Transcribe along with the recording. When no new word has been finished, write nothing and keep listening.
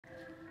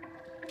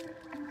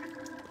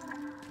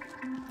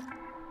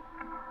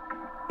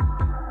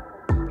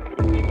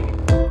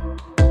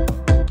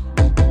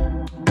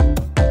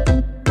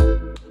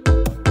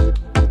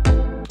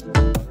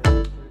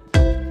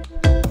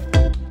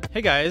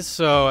Hey guys,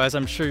 so as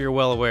I'm sure you're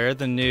well aware,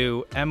 the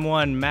new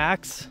M1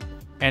 Max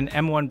and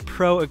M1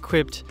 Pro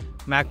equipped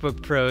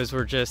MacBook Pros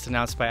were just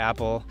announced by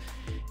Apple.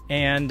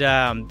 And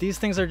these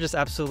things are just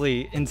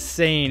absolutely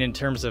insane in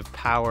terms of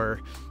power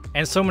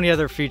and so many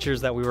other features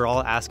that we were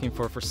all asking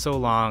for so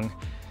long.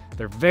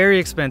 They're very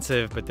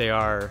expensive, but they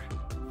are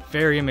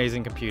very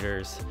amazing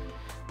computers.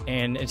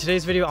 And in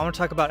today's video, I want to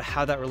talk about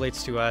how that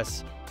relates to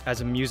us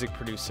as music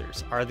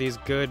producers. Are these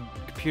good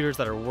computers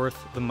that are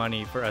worth the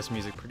money for us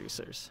music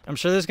producers? I'm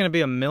sure there's going to be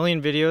a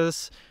million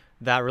videos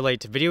that relate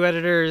to video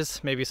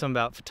editors, maybe some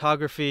about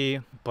photography,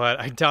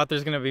 but I doubt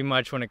there's going to be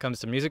much when it comes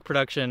to music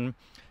production,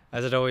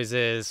 as it always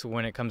is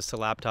when it comes to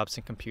laptops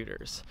and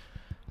computers.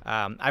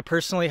 I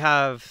personally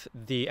have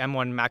the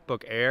M1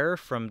 MacBook Air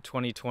from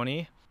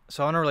 2020,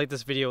 so I want to relate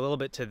this video a little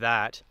bit to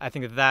that. I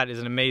think that is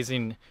an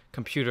amazing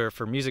computer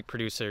for music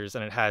producers,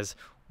 and it has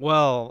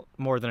well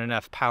more than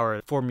enough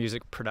power for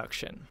music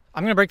production.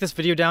 I'm going to break this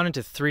video down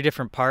into 3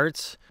 different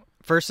parts.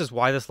 First is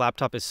why this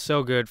laptop is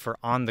so good for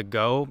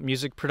on-the-go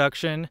music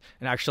production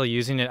and actually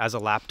using it as a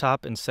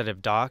laptop instead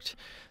of docked.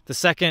 The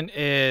second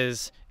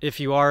is if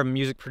you are a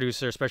music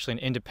producer, especially an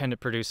independent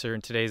producer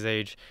in today's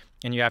age,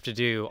 and you have to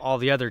do all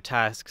the other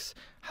tasks,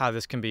 how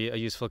this can be a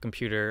useful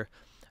computer.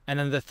 And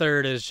then the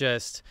third is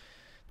just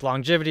the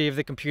longevity of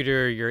the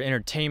computer, your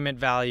entertainment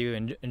value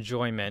and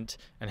enjoyment,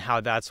 and how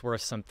that's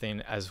worth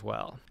something as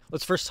well.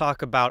 Let's first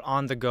talk about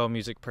on-the-go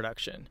music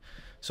production.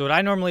 So what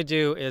I normally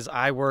do is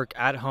I work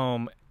at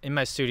home in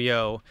my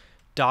studio,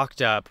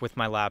 docked up with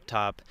my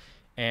laptop,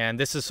 and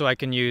this is so I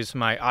can use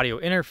my audio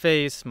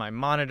interface, my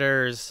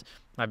monitors,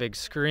 my big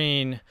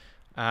screen,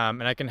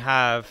 and I can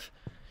have,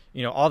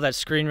 all that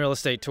screen real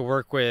estate to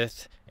work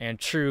with and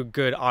true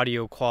good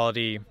audio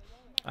quality.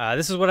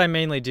 This is what I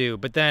mainly do,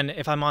 but then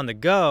if I'm on the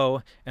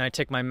go and I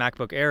take my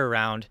MacBook Air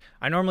around,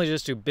 I normally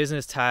just do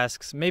business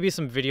tasks, maybe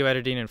some video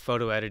editing and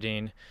photo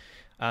editing,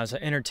 so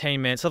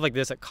entertainment, stuff like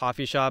this at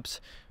coffee shops.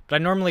 But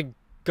I normally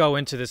go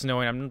into this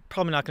knowing I'm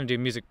probably not going to do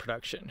music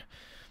production.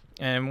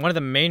 And one of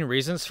the main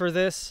reasons for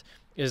this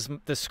is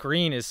the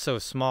screen is so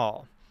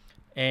small.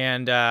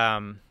 And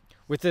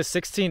with this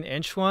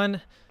 16-inch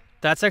one,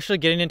 that's actually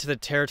getting into the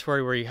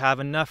territory where you have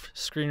enough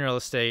screen real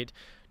estate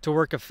to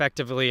work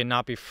effectively and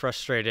not be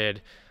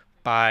frustrated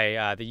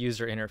by the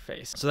user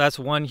interface. So that's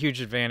one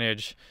huge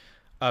advantage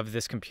of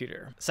this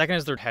computer. Second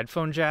is the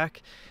headphone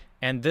jack.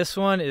 And this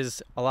one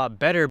is a lot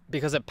better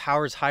because it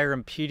powers higher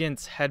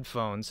impedance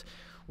headphones,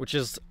 which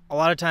is a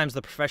lot of times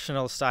the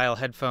professional style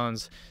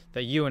headphones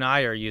that you and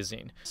I are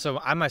using. So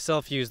I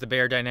myself use the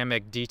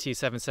Beyerdynamic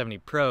DT770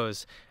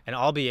 Pros, and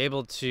I'll be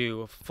able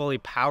to fully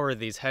power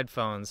these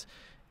headphones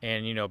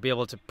and be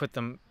able to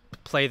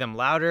play them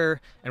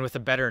louder and with a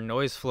better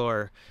noise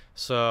floor.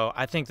 So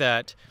I think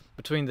that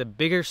between the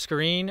bigger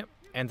screen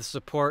and the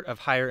support of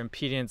higher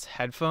impedance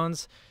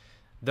headphones,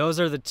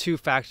 those are the 2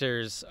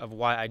 factors of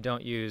why I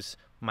don't use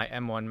my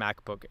M1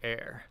 MacBook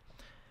Air.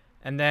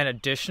 And then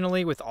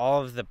additionally, with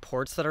all of the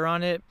ports that are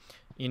on it,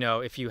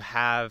 if you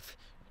have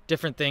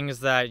different things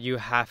that you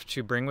have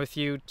to bring with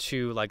you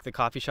to like the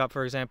coffee shop,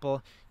 for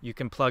example, you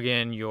can plug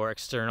in your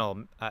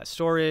external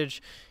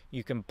storage.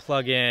 You can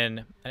plug in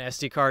an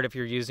SD card if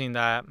you're using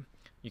that.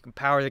 You can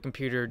power the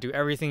computer, do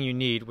everything you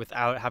need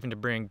without having to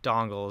bring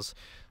dongles,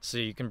 so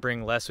you can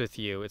bring less with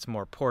you. It's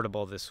more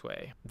portable this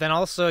way. Then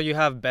also you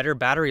have better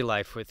battery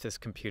life with this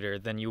computer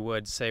than you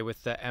would say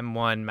with the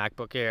M1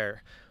 MacBook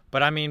Air.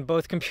 But I mean,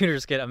 both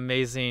computers get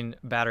amazing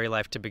battery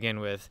life to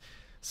begin with.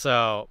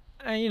 So,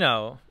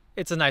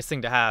 it's a nice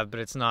thing to have, but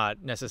it's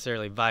not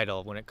necessarily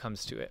vital when it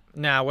comes to it.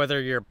 Now,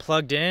 whether you're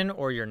plugged in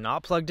or you're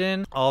not plugged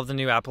in, all of the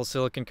new Apple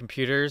Silicon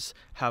computers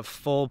have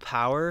full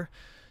power.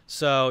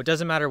 So it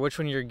doesn't matter which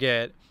one you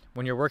get,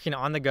 when you're working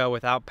on the go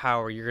without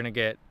power, you're going to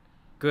get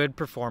good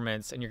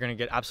performance and you're going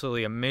to get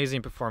absolutely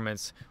amazing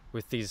performance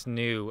with these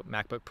new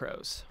MacBook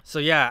Pros. So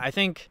yeah, I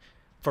think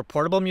for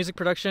portable music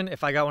production,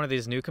 if I got one of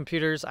these new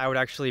computers, I would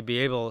actually be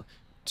able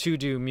to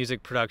do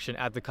music production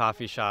at the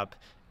coffee shop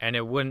and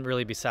it wouldn't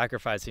really be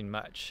sacrificing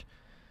much.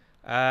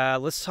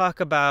 Let's talk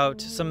about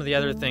some of the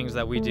other things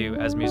that we do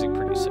as music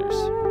producers.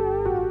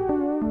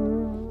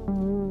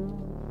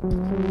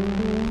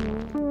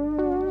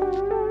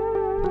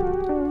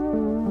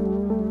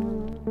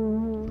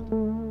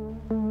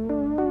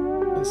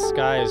 The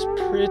sky is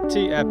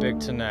pretty epic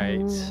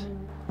tonight.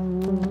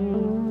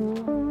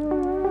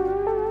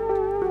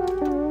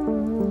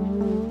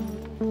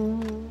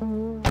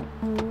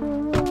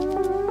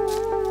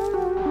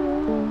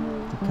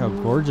 Look how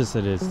gorgeous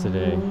it is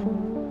today.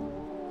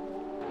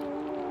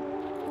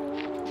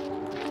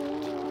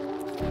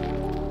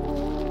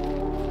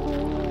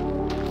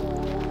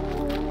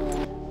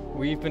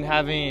 We've been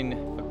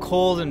having a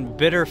cold and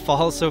bitter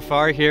fall so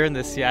far here in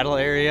the Seattle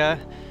area.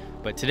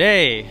 But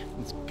today,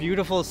 it's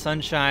beautiful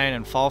sunshine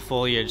and fall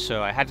foliage,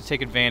 so I had to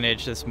take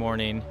advantage this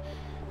morning,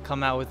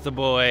 come out with the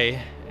boy,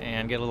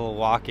 and get a little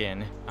walk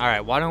in. All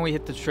right, why don't we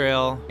hit the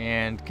trail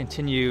and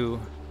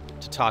continue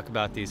to talk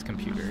about these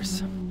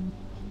computers.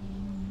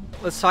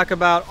 let's talk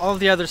about all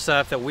the other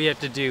stuff that we have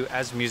to do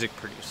as music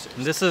producers.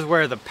 And this is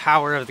where the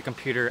power of the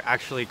computer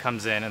actually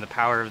comes in, and the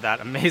power of that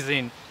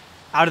amazing,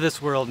 out of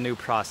this world new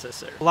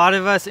processor. A lot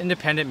of us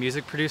independent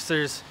music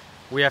producers,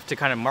 we have to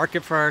kind of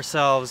market for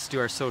ourselves, do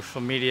our social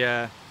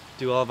media,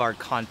 do all of our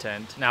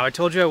content. Now, I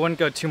told you I wouldn't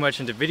go too much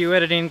into video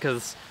editing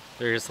because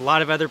there's a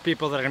lot of other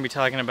people that are gonna be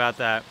talking about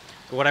that.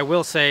 But what I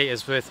will say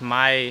is with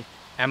my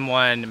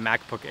M1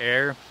 MacBook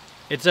Air,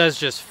 it does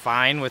just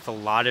fine with a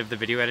lot of the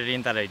video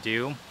editing that I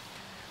do.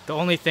 The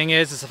only thing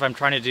is if I'm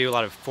trying to do a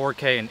lot of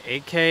 4K and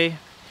 8K,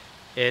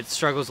 it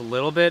struggles a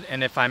little bit.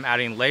 And if I'm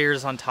adding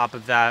layers on top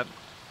of that,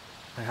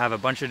 I have a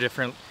bunch of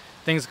different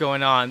things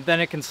going on, then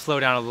it can slow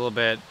down a little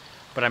bit.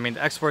 But I mean,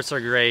 the exports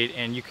are great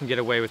and you can get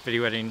away with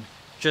video editing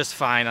just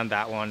fine on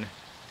that one.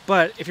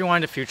 But if you're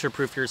wanting to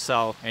future-proof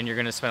yourself and you're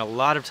gonna spend a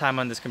lot of time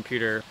on this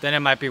computer, then it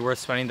might be worth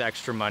spending the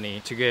extra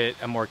money to get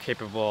a more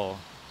capable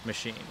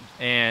machine.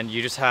 And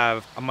you just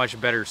have a much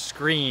better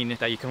screen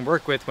that you can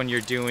work with when you're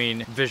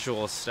doing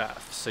visual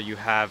stuff. So you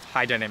have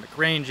high dynamic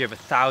range, you have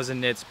 1000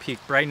 nits peak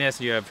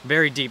brightness, you have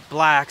very deep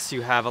blacks,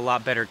 you have a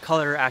lot better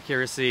color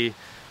accuracy.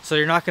 So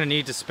you're not gonna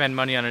need to spend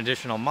money on an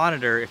additional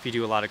monitor if you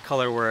do a lot of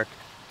color work.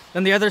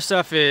 Then the other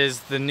stuff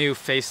is the new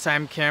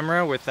FaceTime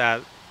camera with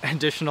that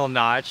additional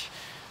notch.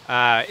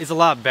 Is a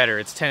lot better.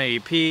 It's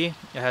 1080p, it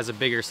has a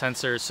bigger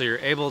sensor, so you're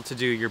able to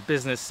do your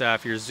business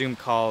stuff, your Zoom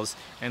calls,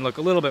 and look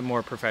a little bit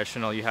more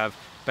professional. You have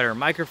better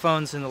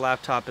microphones in the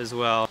laptop as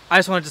well. I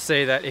just wanted to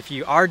say that if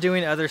you are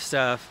doing other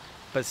stuff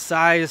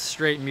besides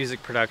straight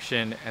music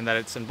production and that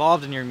it's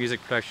involved in your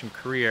music production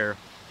career,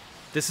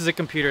 this is a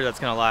computer that's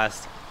going to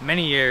last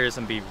many years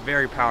and be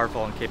very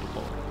powerful and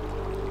capable.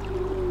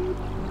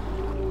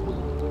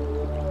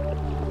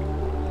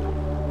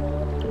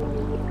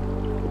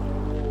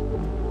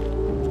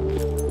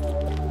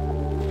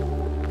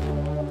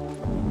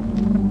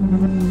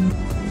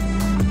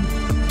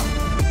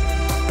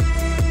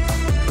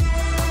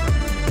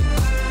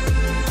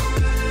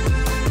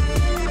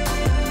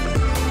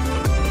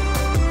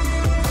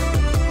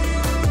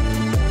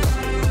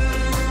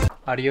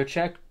 Audio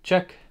check,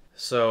 check.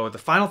 So the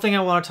final thing I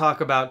want to talk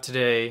about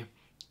today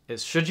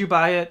is should you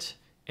buy it?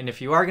 And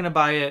if you are going to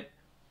buy it,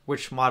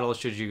 which model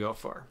should you go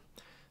for?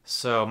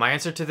 So my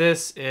answer to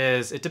this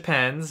is it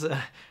depends.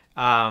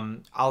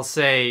 I'll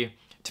say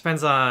it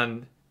depends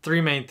on three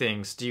main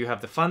things. Do you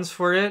have the funds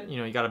for it? You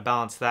know, you got to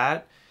balance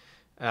that.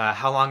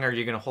 How long are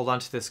you going to hold on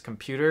to this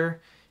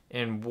computer?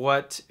 And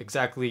what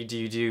exactly do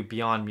you do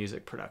beyond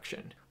music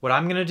production? What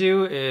I'm going to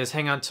do is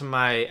hang on to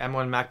my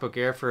M1 MacBook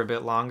Air for a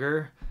bit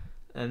longer,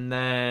 and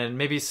then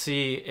maybe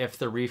see if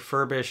the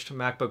refurbished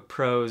MacBook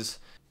Pros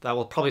that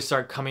will probably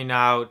start coming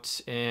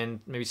out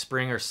in maybe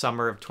spring or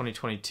summer of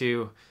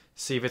 2022,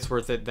 see if it's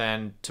worth it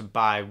then to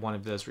buy one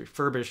of those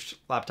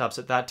refurbished laptops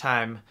at that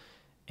time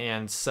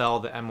and sell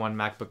the M1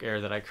 MacBook Air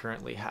that I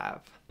currently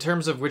have. In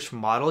terms of which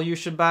model you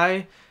should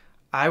buy,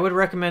 I would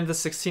recommend the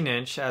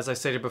 16-inch. As I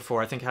stated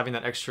before, I think having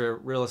that extra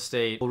real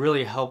estate will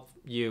really help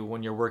you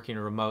when you're working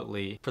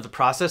remotely. For the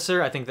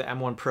processor, I think the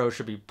M1 Pro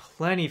should be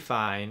plenty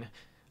fine.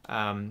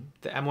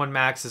 The M1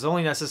 Max is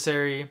only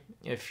necessary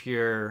if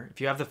you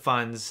have the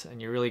funds and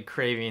you're really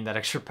craving that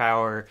extra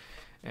power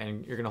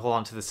and you're gonna hold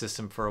on to the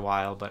system for a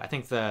while. But I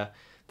think the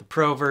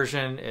Pro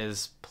version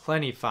is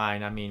plenty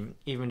fine. I mean,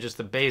 even just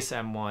the base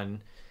M1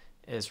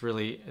 is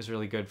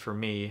really good for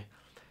me.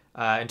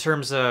 In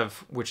terms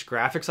of which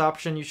graphics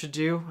option you should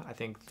do, I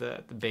think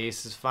the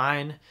base is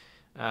fine.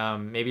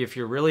 Maybe if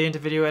you're really into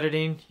video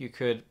editing, you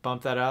could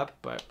bump that up,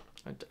 but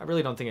I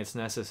really don't think it's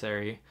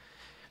necessary.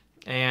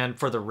 And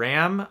for the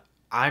RAM,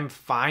 I'm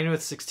fine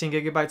with 16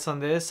 gigabytes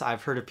on this.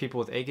 I've heard of people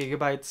with 8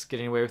 gigabytes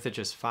getting away with it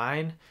just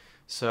fine.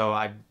 So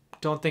I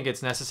don't think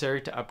it's necessary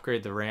to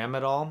upgrade the RAM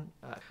at all.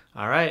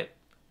 All right,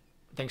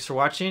 thanks for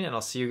watching, and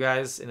I'll see you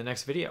guys in the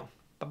next video.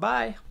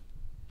 Bye-bye.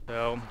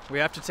 So we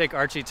have to take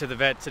Archie to the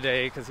vet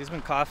today because he's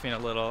been coughing a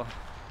little.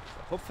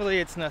 Hopefully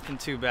it's nothing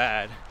too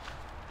bad.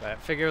 But I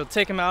figure we'll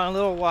take him out on a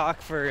little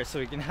walk first so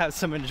he can have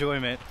some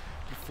enjoyment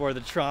before the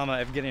trauma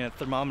of getting a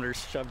thermometer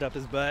shoved up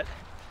his butt.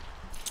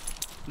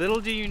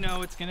 Little do you know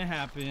what's gonna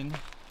happen.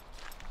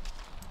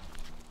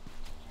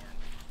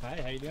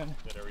 Hi, how you doing?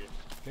 Good, how are you?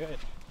 Good.